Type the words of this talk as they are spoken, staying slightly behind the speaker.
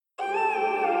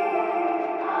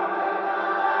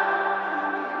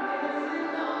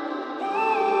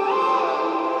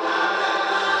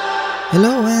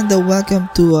Hello and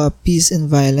welcome to Peace and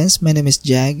Violence. My name is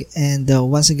Jag and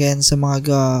once again sa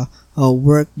mga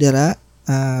work dira,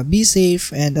 be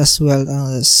safe and as well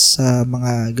as sa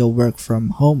mga work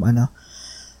from home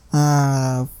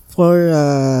for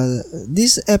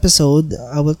this episode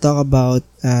I will talk about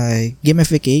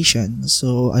gamification.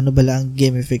 So ano ba lang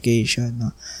gamification,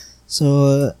 no?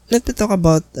 So let me talk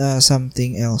about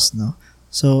something else, no.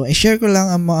 So i-share ko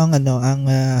lang ang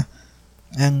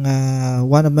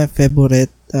one of my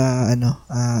favorite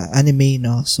anime,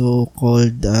 no, so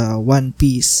called One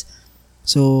Piece.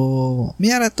 So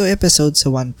mayara to episode sa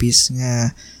One Piece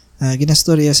nga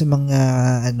ginastorya sa mga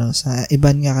sa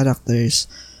iban nga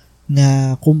characters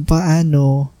na kung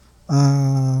paano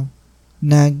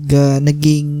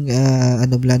naging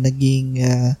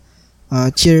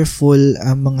cheerful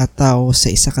ang mga tao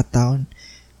sa isa ka taon.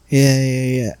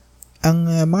 Ang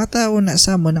mga tao na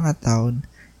sa mo nga taon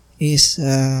is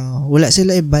wala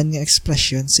sila iban nga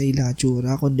expression sa ilang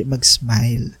tsura kundi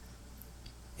mag-smile.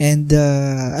 And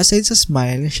aside sa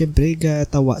smile, syempre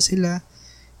gatawa sila.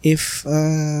 If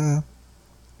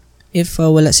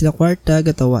wala sila kwarta,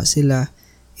 gatawa sila.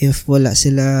 If wala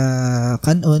sila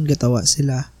kanon, gatawa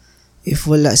sila. If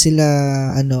wala sila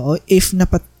o if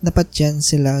napatyan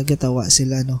sila, gatawa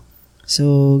sila, no.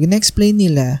 So gina-explain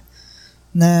nila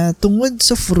na tungod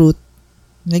sa fruit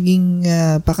naging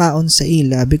pakaon sa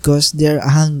ila because they're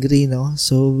hungry, no.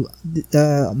 So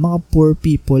mga poor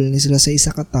people ni sila sa isa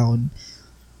ka taon,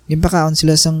 yung pakaon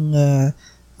sila sang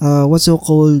what's so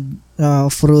called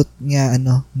fruit nga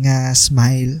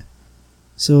smile.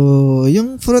 So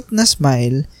yung fruit na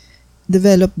smile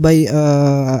developed by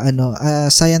a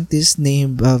scientist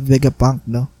named Vegapunk,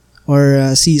 no,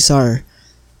 or Caesar.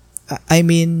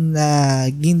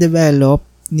 Ging develop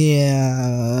ni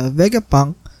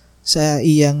Vegapunk sa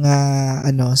iyang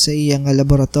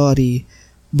laboratory,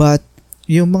 but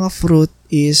yung mga fruit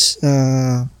is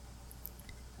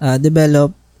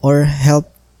developed or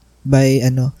helped by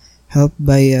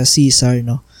Caesar,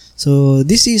 no. So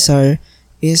this Caesar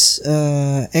is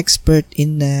expert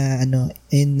in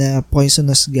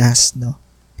poisonous gas, no.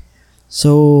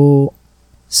 So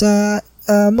sa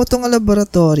motong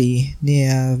laboratory ni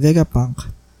Vegapunk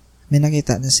may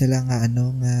nakita na sila nga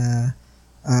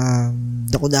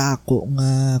dako-dako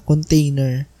nga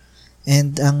container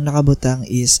and ang nakabutang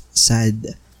is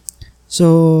sad.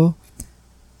 So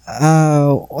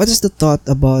what is the thought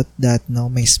about that, no?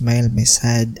 May smile, may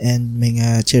sad, and may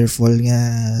nga cheerful nga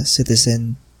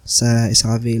citizen sa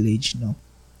isa ka village, no.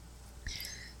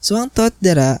 So ang thought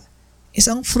dira is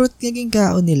ang fruit nga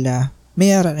ginkaon nila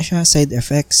mayara na siya side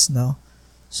effects, no.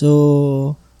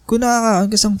 So kung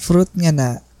nakakaon ka sang fruit nga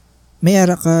na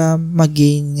mayara ka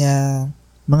mag-gain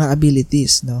mga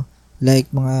abilities, no, like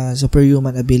mga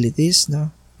superhuman abilities,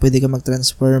 no. Pwede ka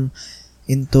mag-transform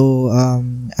into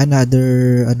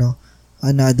another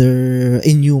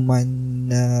inhuman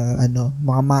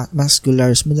mga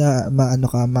musculars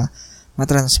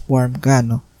ma-transform ka,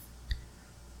 no.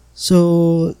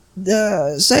 So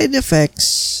the side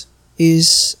effects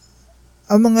is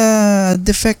ang mga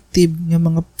defective nga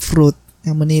mga fruit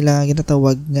nga Manila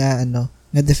ginatawag nga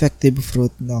defective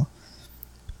fruit, no.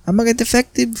 Ang mga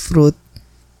defective fruit,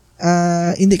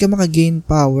 hindi ka maka-gain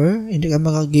power, hindi ka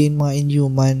maka-gain mga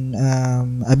inhuman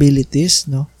abilities,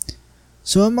 no.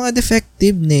 So ang mga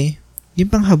defective ni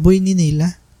yung panghaboy ni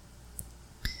nila.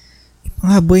 Yung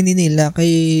panghaboy ni nila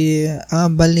kay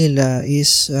ang ambal nila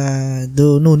is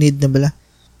no need na bala.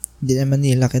 Hindi naman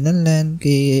nila kinahanglan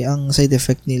kay ang side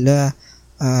effect nila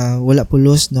wala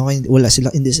pulos, no,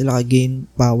 hindi sila ka-gain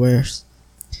powers.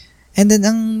 And then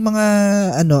ang mga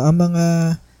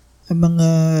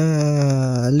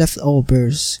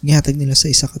leftovers gihatag nila sa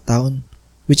isa ka taon,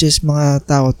 which is mga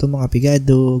tao to mga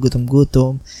pigado,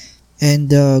 gutom-gutom,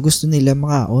 and gusto nila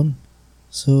makaon.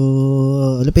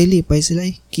 So lipay-lipay sila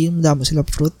damo sila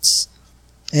fruits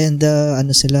and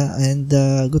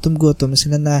gutom-gutom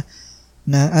sila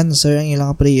na answer ang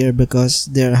ilang prayer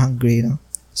because they're hungry, no.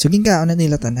 So ginkaon na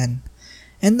nila tanan.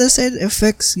 And the side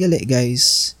effects gali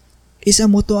guys is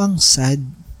amo to ang sad.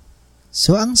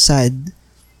 So ang sad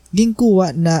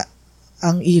ginkuha na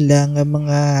ang ilang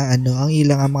mga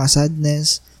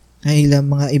sadness, ang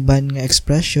ilang mga iban nga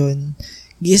expression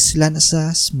giisla na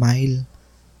sa smile.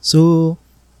 So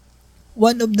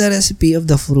one of the recipe of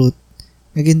the fruit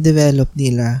nga gin-develop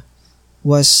nila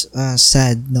was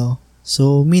sad, no.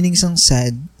 So meaning sang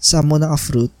sad sa mo na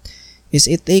fruit is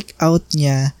i-take out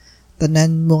niya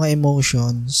tanan mo nga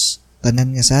emotions,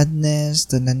 tanan nga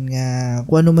sadness, tanan nga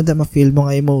kung ano man da ma-feel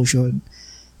mo nga emotion,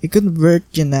 i-convert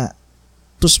niya na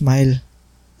to smile,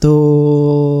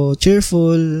 to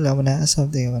cheerful,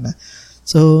 something.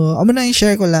 So, amo na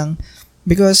i-share ko lang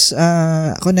Because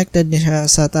connected niya siya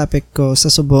sa topic ko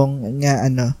sa subong nga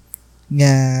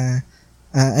nga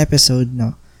episode,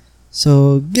 no.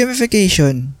 So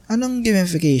gamification. Anong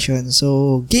gamification?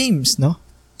 So games, no.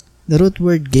 The root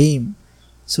word game.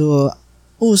 So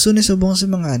uso ni subong sa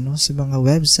mga sa mga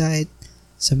website,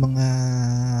 sa mga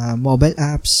mobile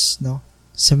apps, no,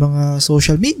 sa mga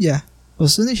social media.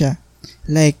 Uso ni siya.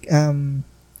 Like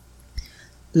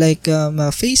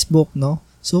Facebook, no.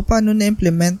 So paano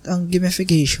na-implement ang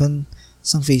gamification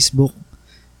sa Facebook?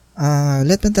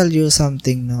 Let me tell you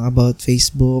something, no, about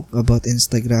Facebook, about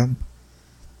Instagram.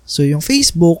 So yung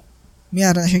Facebook,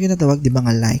 mayroon siya ginatawag, di ba,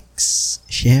 nga likes,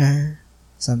 share,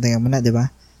 something mo na, di ba?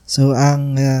 So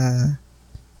ang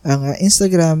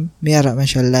Instagram, mayroon man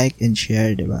siya like and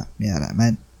share, di ba? Mayroon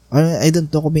man. Or I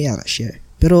don't know kung mayroon share.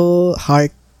 Pero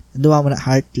heart, duwa mo na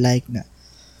heart, like na.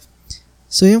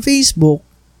 So yung Facebook,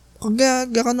 kung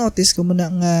ka-notice ka mo na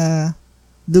nga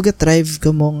duga thrive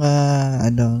ka mo nga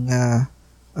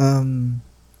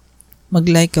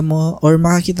mag-like ka mo or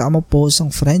makakita ka mo post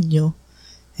ng friend nyo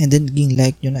and then ging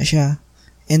like nyo na siya.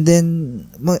 And then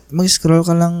mag-scroll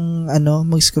ka lang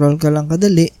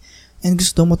kadali and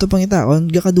gusto mo to pangitaon,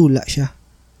 gakadula siya.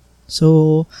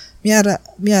 So miyara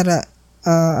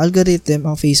algorithm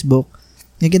ang Facebook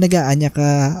nga ginagaan niya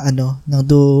ka nang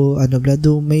do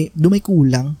may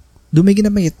kulang, do may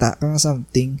ginapakita kang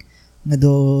something nga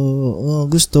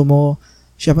gusto mo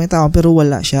siya pangitaon pero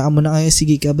wala siya, amo na nga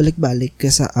sige ka balik-balik ka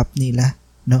sa app nila,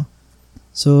 no.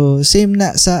 So same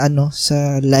na sa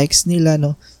sa likes nila,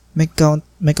 no. May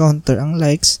counter ang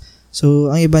likes. So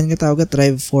ang iban nga tawag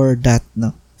thrive for that,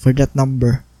 no, for that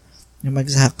number yung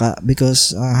magsaka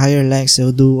because higher likes, so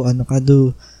do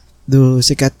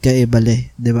sikat ka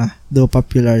ibali, di ba? Do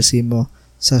popular si mo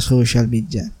sa social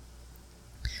media.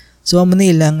 So amo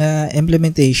nilang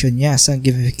implementation niya sa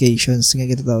gamifications nga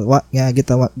ginatawag,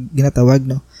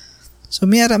 no. So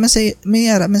mayara man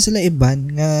sila iban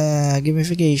nga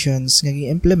gamifications nga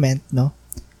gi-implement, no.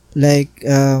 Like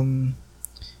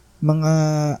mga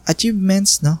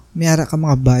achievements, no. Mayara ka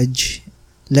mga badge.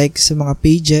 Like sa mga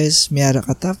pages, mayara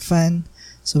ka top fan.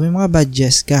 So may mga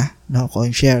badges ka, no. Kung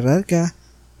sharer ka,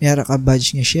 mayara ka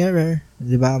badge nga sharer,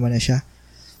 di ba? Amo na siya.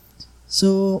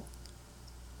 So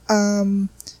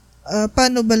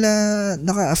paano bala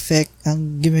naka-affect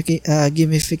ang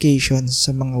gamification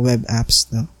sa mga web apps,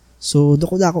 no? So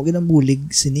dako ginambulig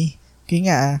sini. Kaya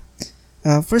nga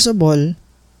first of all,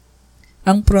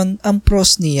 ang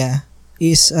pros niya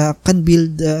is can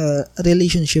build a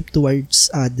relationship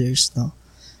towards others, no?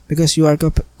 Because you are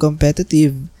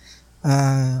competitive.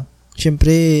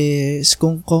 Syempre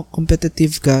kung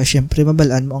competitive ka, syempre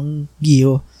mabalaan mo ang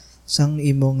giyo sang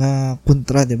imong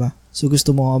kontra, di ba? So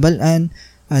gusto mo mabalaan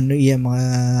ano iya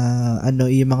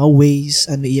mga ways,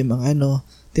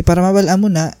 para mabalaan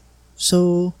mo na.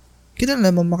 So kita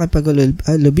na mo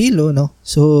makipagulubilo, no.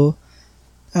 So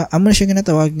amo na siya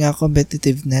ginatawag nga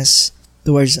competitiveness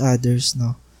towards others,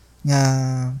 no, nga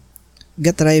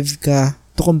ga-thrive ka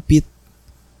to compete.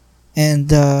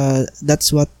 And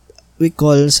that's what we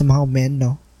call sa mga men,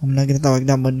 no, ang ginatawag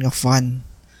namon nga fun,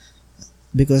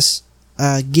 because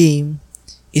game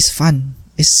is fun.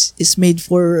 Is made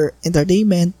for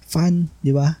entertainment, fun, di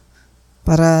ba?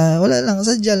 Para wala lang,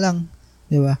 sadya lang,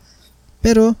 di ba?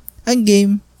 Pero ang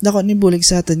game dako ni bulig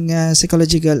sa atin nga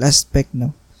psychological aspect,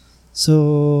 no.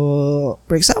 So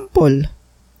for example,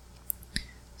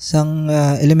 sang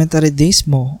elementary days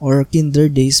mo or kinder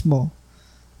days mo,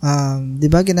 di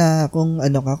ba kung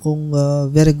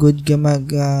very good ka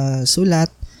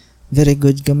sulat, very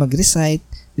good ka mag-recite,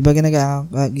 di ba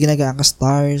ginagaan ka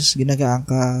stars, ginagaan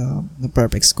ka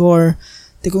perfect score.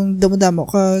 Di kung damo-damo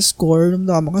ka score,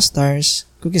 damo ka stars,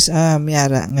 kung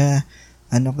mayara nga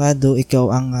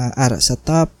ikaw ang ara sa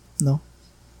top, no.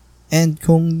 And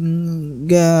kung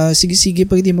sige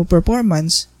pag di mo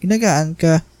performance, ginagaan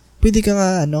ka, pwede ka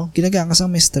ginagaan ka sa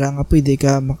mestra nga pwede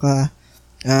ka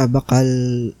bakal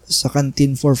sa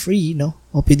canteen for free, no,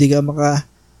 o pwede ka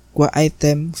kuha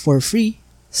item for free.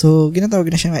 So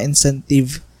ginatawag na siya nga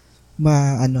incentive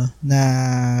na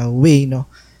way, no.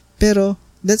 Pero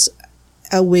that's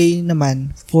a way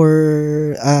naman for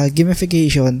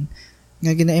gamification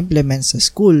nga gina-implement sa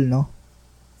school, no.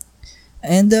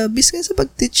 And biskan sa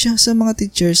pag-teach sa mga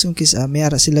teachers, kung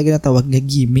mayara sila ginatawag nga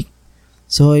gimmick.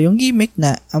 So yung gimmick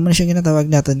na amo na siya ginatawag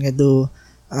natin nga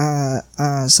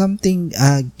something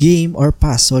game or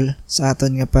puzzle sa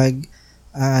aton nga pag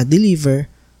deliver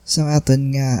sa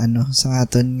aton nga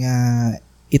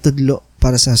itudlo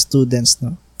para sa students,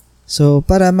 no. So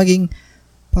para maging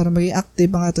active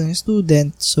ang aton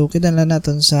student, so kinahanglan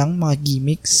naton sang mga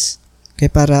gimmicks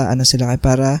para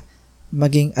para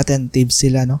maging attentive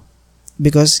sila, no.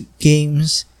 because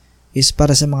games is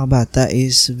para sa mga bata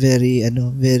is very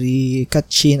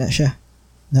catchy na siya,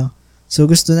 no? So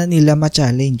gusto na nila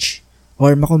ma-challenge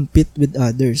or ma-compete with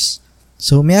others.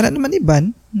 So mayroon naman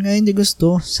iban nga hindi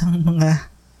gusto sa mga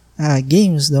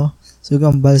games, no? So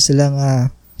gambal silang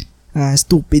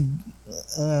stupid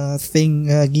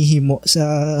thing gihimo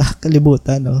sa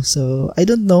kalibutan, no? So I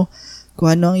don't know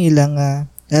kung ano ang ilang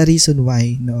reason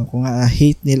why, no? Kung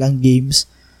hate nilang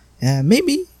games,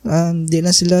 maybe di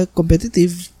lang sila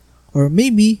competitive, or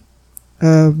maybe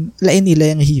lain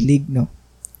nila yung hilig, no?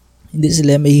 Hindi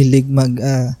sila mahilig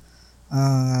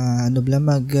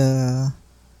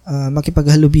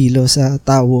makipaghalubilo sa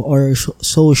tao or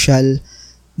social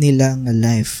nilang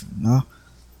life, no?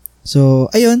 So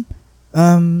ayun,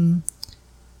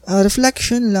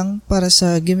 reflection lang para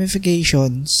sa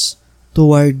gamifications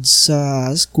towards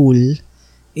school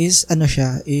is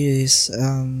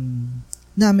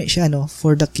nami siya, no,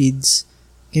 for the kids,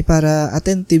 kay para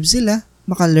attentive sila,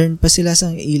 maka-learn pa sila sa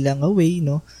ilang way,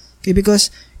 no? Kay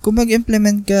because kung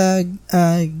mag-implement ka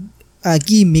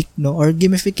gimmick, no, or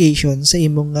gamification sa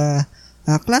imong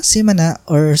klase man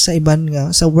or sa iban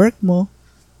nga sa work mo,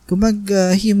 kung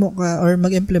maghimo ka or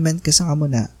mag-implement ka sa kamo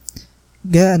na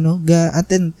ga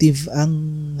attentive ang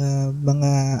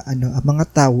mga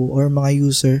tao or mga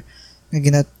user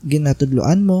nga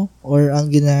ginatudloan mo or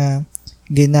ang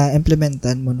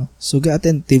gina-implementan mo, no? So ga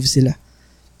attentive sila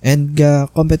and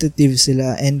ga competitive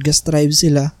sila and ga strive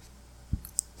sila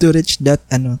to reach that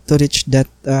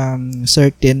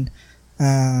certain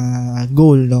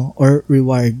goal, no, or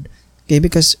reward. Okay,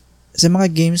 because sa mga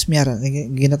games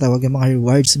ginatawag yung mga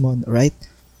rewards mo, right?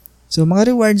 So mga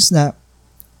rewards na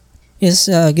is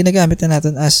ginagamit na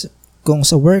natin as kung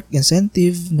sa work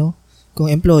incentive, no? Kung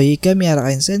employee ka, mayroon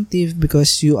ka incentive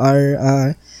because you are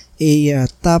a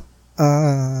top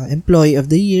employee of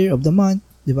the year, of the month,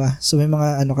 di ba? So may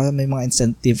mga may mga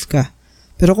incentive ka.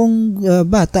 Pero kung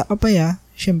bata ka pa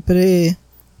syempre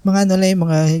mga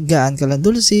mga gaan ka lang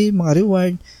dulce, mga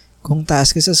reward. Kung taas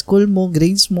ka sa school mo,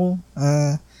 grades mo,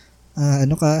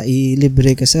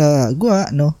 ilibre ka sa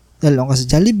gua, no? Dalawang ka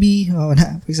sa Jollibee,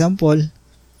 for example.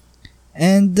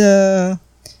 And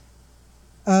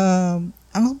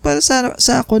ang para sa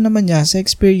ako naman sa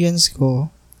experience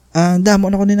ko, damo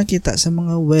na ko din nakita sa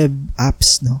mga web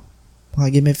apps, no?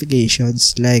 Mga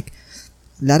gamifications like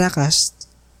Laracast,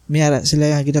 mayara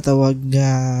sila yung ginatawag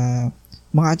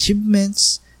mga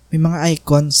achievements, may mga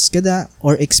icons kada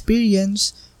or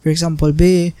experience. For example,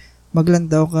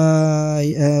 maglantaw ka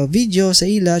video sa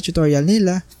tutorial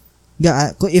nila.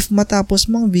 Kung if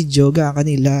matapos mong video,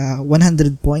 kanila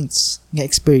 100 points nga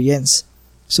experience.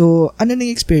 So, ano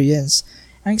ning experience?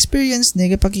 Ang experience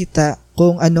niya gapakita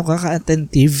kung ano ka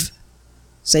ka-attentive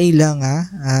sa ilang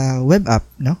web app,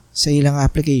 no? Sa ilang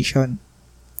application.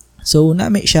 So,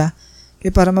 nami siya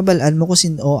kaya para mabalaan mo kung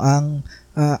sino ang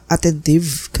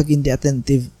attentive kag hindi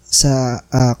attentive sa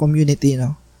community,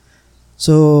 no?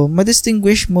 So,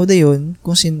 ma-distinguish mo dayon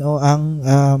kung sino ang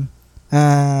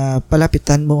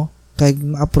palapitan mo kag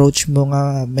ma-approach mo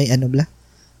nga may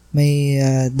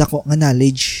dako nga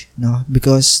knowledge, no?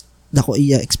 Because dako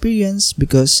iya experience,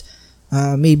 because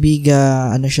maybe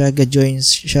ga join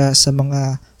siya sa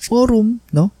mga forum,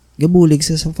 no? Gabulig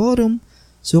sa forum.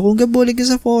 So kung gabulig ka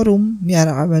sa forum,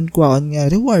 miyara ka man kuwaon nga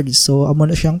rewards. So amo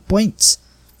na siyang points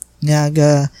nga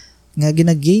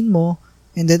gina-gain mo,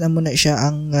 and then amo na siya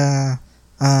ang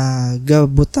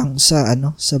gabutang sa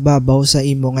sa babaw sa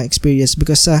imo nga experience,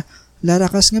 because sa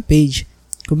Laracast nga page,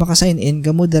 kung maka-sign in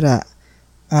ka mo dara,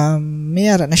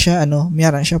 mayara na siya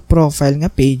profile nga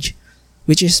page,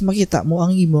 which is makita mo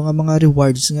ang imo nga mga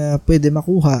rewards nga pwede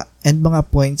makuha and mga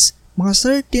points, mga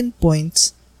certain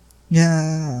points nga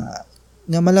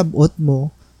malabot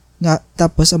mo nga,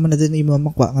 tapos amo na din imo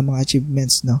makuha nga mga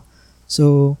achievements, no?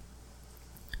 So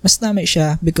mas nami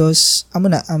siya because amo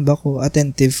na ang bako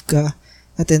attentive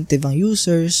ang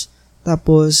users.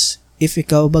 Tapos if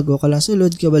ikaw bago ka lang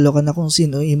sulod, kabalo ka na kung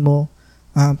sino imo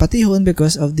patihon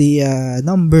because of the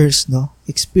numbers, no,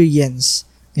 experience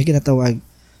nga kinatawag.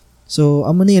 So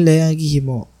amo nila yung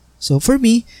gihimo. So for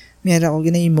me, mayroon ako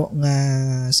ginahimo nga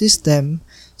system.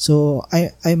 So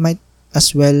I might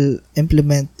as well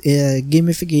implement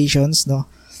gamifications, no,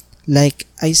 like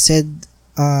I said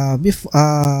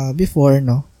before,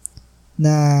 no,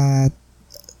 na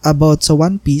about sa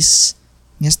One Piece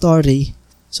nga story.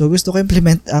 So gusto ko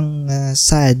implement ang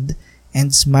sad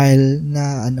and smile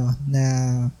na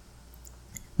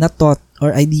na thought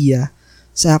or idea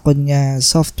sa akon nga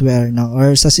software, no,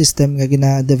 or sa system nga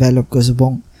gina-develop ko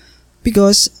subong.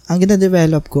 Because ang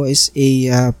gina-develop ko is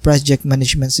a project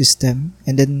management system,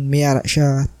 and then mayara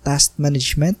siya task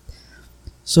management,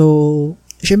 So,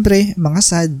 syempre, mga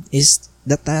sad is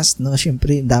the task, no?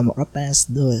 Syempre, damo ka task,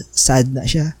 do, sad na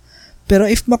siya. Pero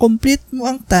if makomplete mo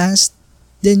ang task,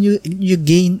 then you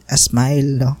gain a smile,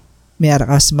 no? Mayroon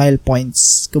ka smile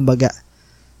points, kumbaga.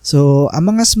 So, ang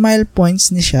mga smile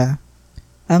points ni siya,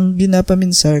 ang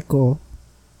ginapaminsar ko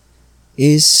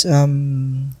is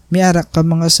mayroon ka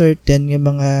mga certain nga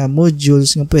mga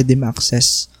modules nga pwede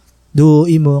ma-access. Do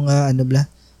imo nga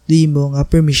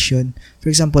permission. For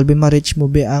example, ma-reach mo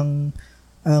ang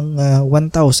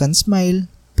 1,000 smile,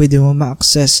 pwede mo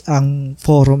ma-access ang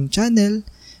forum channel,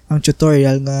 ang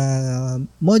tutorial nga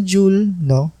module,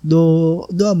 no? Do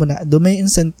may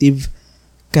incentive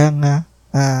ka nga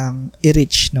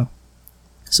i-reach, no?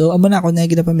 So, amo na ako na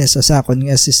ginapamesa sa akon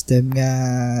nga system nga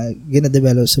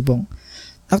gina-develop subong.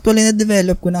 Actually,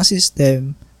 na-develop ko ng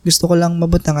system. Gusto ko lang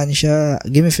mabutangan siya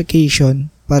gamification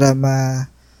para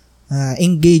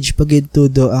engage pagid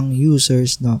todo ang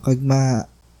users, no? Kag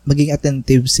maging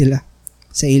attentive sila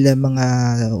sa ilang mga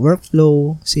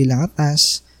workflow, sa ilang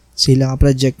task, sa ilang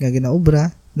project nga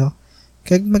ginaobra, no?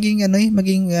 Kag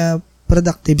maging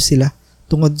productive sila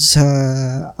tungod sa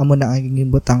amo na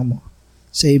ang butang mo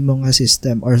sa imong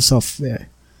system or software.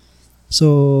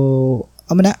 So,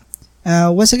 amo na.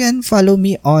 Once again, follow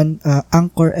me on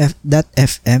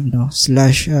anchor.fm, no,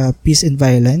 /peace and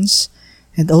violence,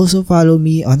 and also follow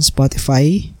me on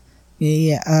Spotify.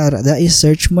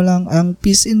 Search mo lang ang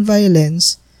Peace and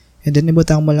Violence, and then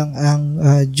ibutang mo lang ang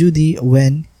Judy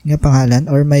Wen nga pangalan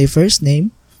or my first name,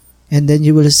 and then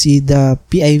you will see the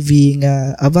PIV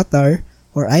nga avatar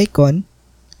or icon,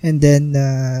 and then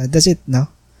that's it,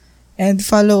 no? And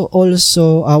follow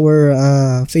also our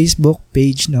Facebook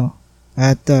page, no,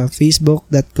 at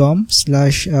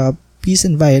facebook.com/peace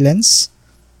and violence,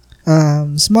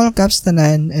 small caps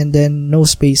tanan, and then no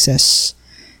spaces.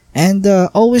 And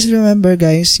always remember,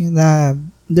 guys, na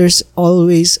there's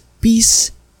always peace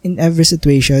in every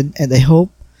situation, and I hope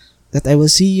that I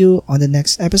will see you on the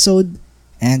next episode,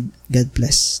 and God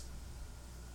bless.